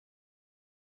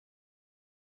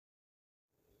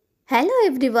Hello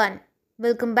everyone,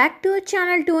 welcome back to our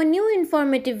channel to a new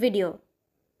informative video.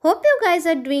 Hope you guys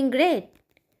are doing great.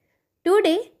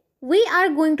 Today we are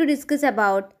going to discuss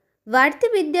about Bharati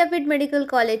Vidyapeeth Medical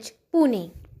College,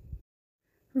 Pune.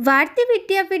 Bharati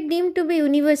Vidyapeeth deemed to be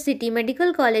University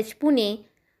Medical College, Pune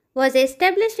was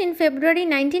established in February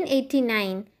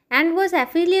 1989 and was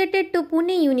affiliated to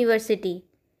Pune University.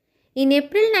 In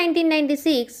April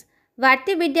 1996,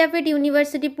 Bharati Vidyapeeth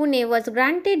University Pune was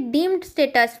granted deemed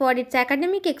status for its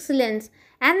academic excellence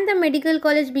and the medical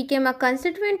college became a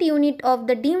constituent unit of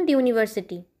the deemed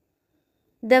university.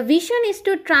 The vision is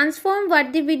to transform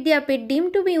Bharati Vidyapeeth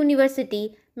deemed to be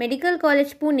University Medical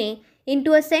College Pune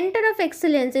into a center of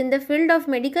excellence in the field of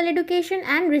medical education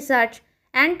and research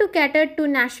and to cater to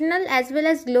national as well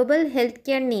as global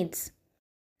healthcare needs.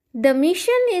 The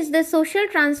mission is the social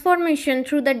transformation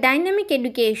through the dynamic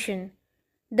education.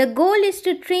 The goal is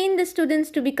to train the students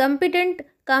to be competent,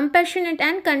 compassionate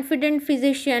and confident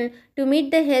physicians to meet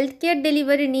the healthcare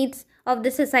delivery needs of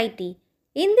the society.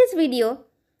 In this video,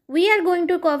 we are going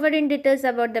to cover in details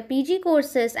about the PG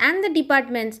courses and the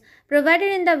departments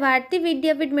provided in the Bharati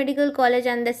Vidyapeeth Medical College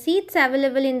and the seats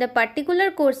available in the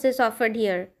particular courses offered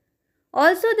here.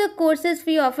 Also the courses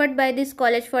fee offered by this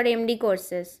college for MD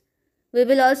courses. We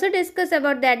will also discuss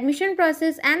about the admission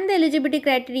process and the eligibility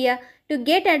criteria to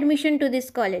get admission to this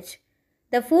college.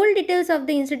 The full details of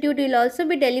the institute will also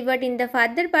be delivered in the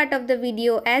further part of the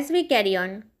video as we carry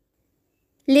on.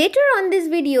 Later on this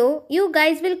video, you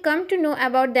guys will come to know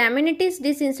about the amenities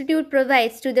this institute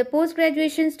provides to the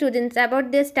post-graduation students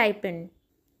about their stipend.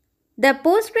 The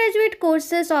postgraduate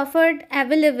courses offered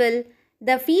available,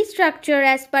 the fee structure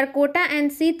as per quota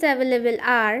and seats available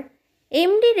are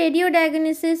MD Radio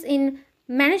Diagnosis in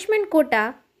Management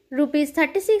Quota Rs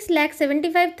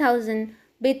 36,75,000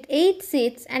 with 8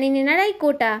 seats and in NRI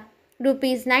Quota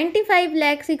Rs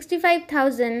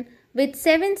 95,65,000 with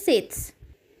 7 seats.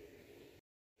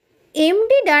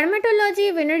 MD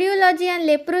Dermatology, Venereology and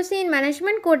Leprosy in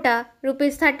Management Quota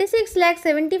Rs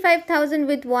 36,75,000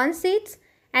 with 1 seats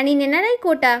and in NRI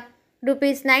Quota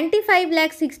Rs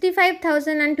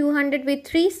 95,65,200 with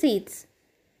 3 seats.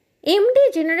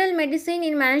 MD General Medicine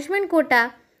in Management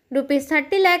Quota Rs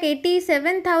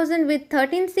 30,87,000 with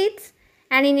 13 seats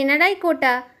and in NRI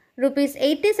Quota Rs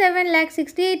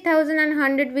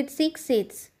 87,68,100 with 6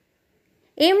 seats.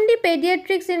 MD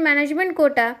Pediatrics in Management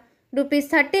Quota Rs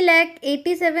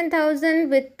 30,87,000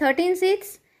 with 13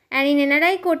 seats and in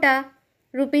NRI Quota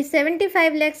Rs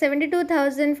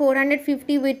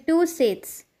 75,72,450 with 2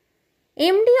 seats.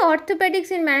 MD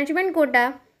Orthopedics in Management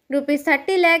Quota Rs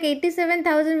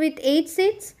 30,87,000 with 8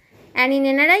 seats and in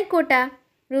NRI Quota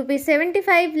Rs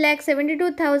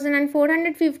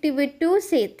 75,72,450 with 2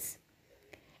 seats.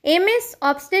 MS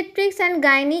Obstetrics and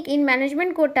Gynec in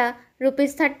Management Quota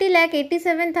Rs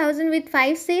 30,87,000 with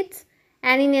 5 seats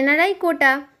and in NRI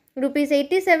Quota Rs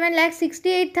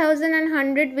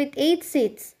 87,68,100 with 8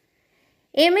 seats.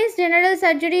 MS General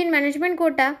Surgery in Management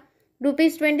Quota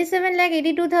Rs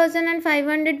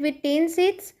 27,82,500 with 10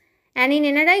 seats and in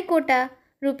NRI Quota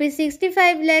Rs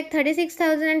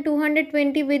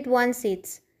 65,36,220 with 1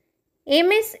 seats.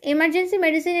 MS Emergency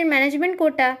Medicine in Management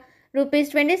Quota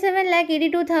Rs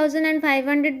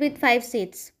 27,82,500 with 5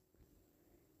 seats.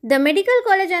 The medical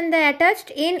college and the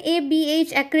attached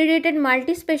NABH accredited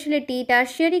multi-speciality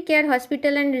tertiary care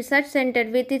hospital and research center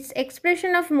with its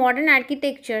expression of modern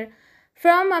architecture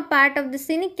form a part of the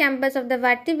scenic campus of the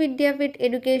Bharati Vidyapeeth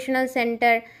Educational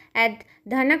Center at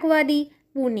Dhanakwadi,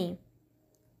 Pune.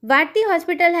 Bharati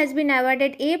Hospital has been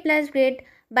awarded A+ grade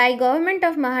by Government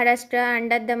of Maharashtra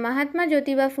under the Mahatma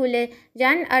Jyotiba Phule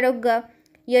Jan Arogya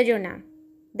Yojana.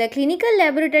 The clinical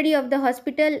laboratory of the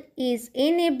hospital is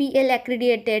NABL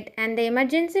accredited and the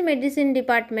emergency medicine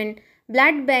department,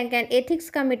 blood bank and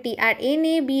ethics committee are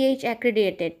NABH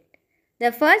accredited.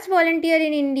 The first volunteer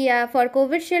in India for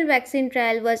Covishield vaccine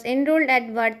trial was enrolled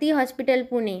at Bharati Hospital,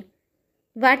 Pune.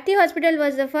 Bharati Hospital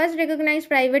was the first recognized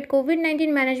private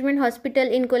COVID-19 management hospital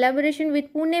in collaboration with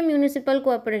Pune Municipal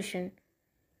Corporation.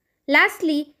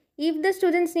 Lastly, if the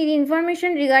students need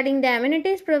information regarding the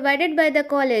amenities provided by the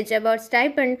college about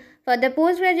stipend for the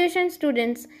post-graduation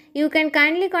students, you can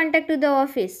kindly contact to the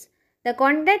office. The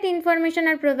contact information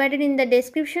are provided in the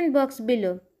description box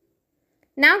below.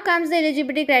 Now comes the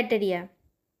eligibility criteria.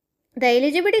 The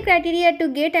eligibility criteria to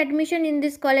get admission in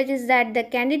this college is that the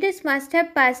candidates must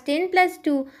have passed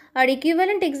 10+2 or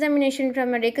equivalent examination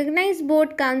from a recognized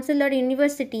board, council or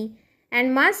university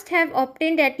and must have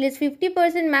obtained at least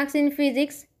 50% marks in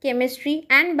physics, chemistry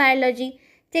and biology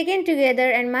taken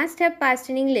together and must have passed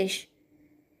in English.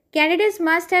 Candidates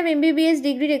must have MBBS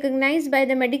degree recognized by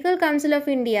the Medical Council of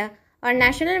India or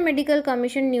National Medical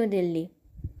Commission, New Delhi.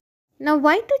 Now,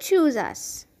 why to choose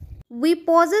us? We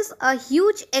possess a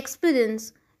huge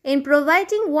experience in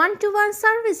providing one-to-one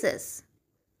services.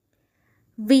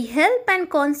 We help and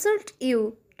consult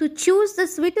you to choose the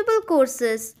suitable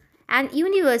courses and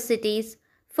universities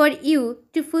for you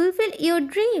to fulfill your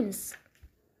dreams.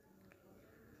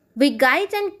 We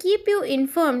guide and keep you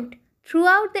informed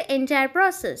throughout the entire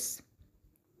process.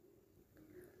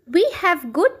 We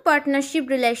have good partnership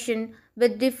relation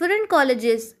with different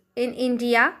colleges in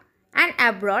India and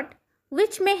abroad,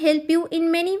 which may help you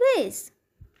in many ways.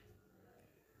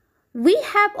 We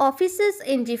have offices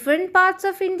in different parts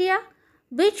of India,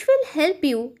 which will help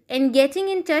you in getting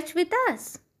in touch with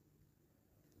us.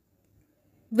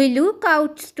 We look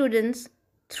out students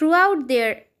throughout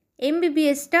their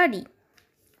MBBS study.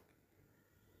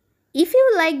 If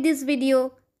you like this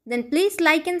video, then please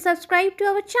like and subscribe to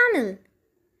our channel.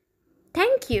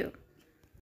 Thank you.